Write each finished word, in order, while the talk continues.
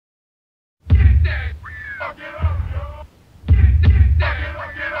I'm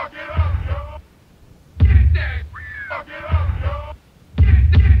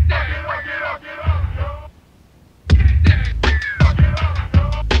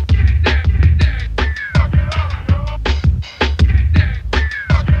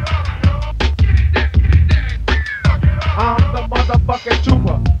the motherfucking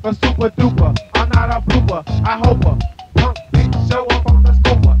trooper, a super duper. I'm not a blooper, I hope her. Punk bitch, show up on the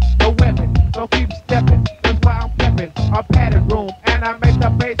scooper. No weapon, so keep stepping. That's why I'm pepping. A padded room, and I make the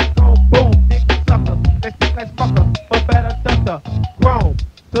bass go boom. Dick suckers, they think like fuckers, but better duster. Chrome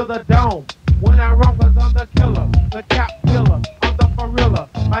to the dome. When I run, cause I'm the killer, the cap killer. I'm the gorilla,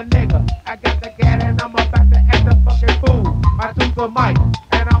 my nigga. I got the gat, and I'm about to act a fucking fool. My tooth a mic,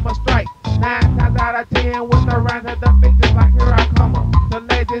 and I'm a strike. 9 times out of 10 with the rhymes of the bitches like here I come. To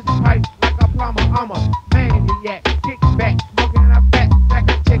lay this pipe like a plumber. I'm a maniac, kick back, smoking a fat sack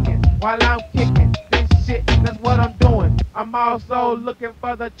of chicken while I'm kicking this shit. That's what I'm doing. I'm also looking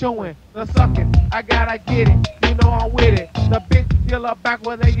for the chewing, the sucking. I gotta get it, you know I'm with it. The bitch killer back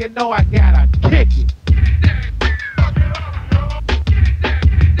with it, you know I gotta kick it.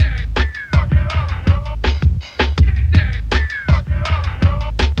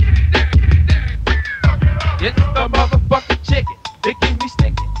 It's the motherfucking chicken that keeps me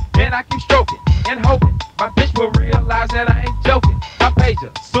sticking, and I keep stroking and hoping my bitch will realize that I ain't joking. I page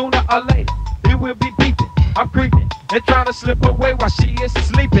her sooner or later, it will be beeping. I'm creeping and trying to slip away while she is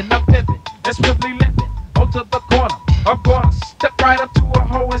sleeping. I'm pimping and swiftly limping onto the corner. I'm gonna step right up to a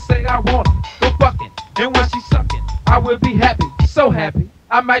hoe and say I want her. Go fucking, and when she's sucking, I will be happy, so happy.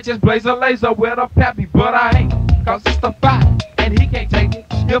 I might just blaze a laser with a pappy, but I ain't, cause it's the fight, and he can't take it,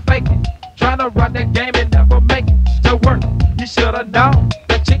 he'll fake it. Trying to run that game and never make it to work. You should've known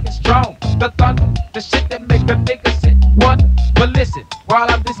the chicken's strong, the thunder, the shit that make a nigga sit wonder. But listen, while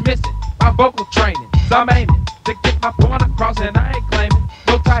I'm dismissing my vocal training, so I'm aiming to get my point across, and I ain't claiming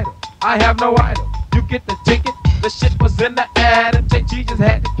no title. I have no idol. You get the ticket. The shit was in the ad, and JG just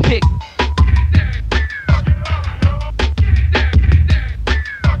had to kick it.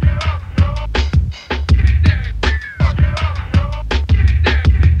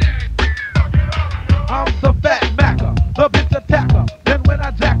 I'm the fat macker, the bitch attacker. Then when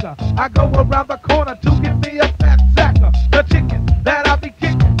I jack her, I go around the corner to give me a fat sacker. The chicken that I be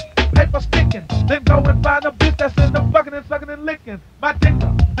kicking, paper sticking. Then go and find a bitch that's in the fucking and sucking and licking my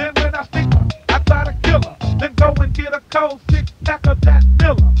dicker. Then when I stick her, I try to kill her. Then go and get a cold 6-pack of that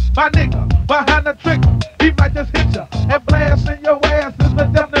Miller. My nigga behind the trigger, he might just hit ya and blast in your ass. Is a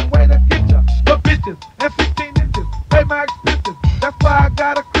definite way to get ya. But bitches and 16 inches pay my expenses. That's why I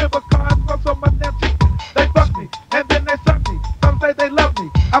got a crib, a car, and fuck on my damn chicken. They fuck me, and then they suck me. Some say they love me.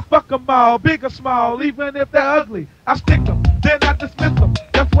 I fuck them all, big or small, even if they're ugly. I stick them, then I dismiss them.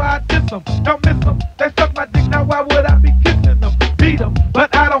 That's why I diss them, don't miss them. They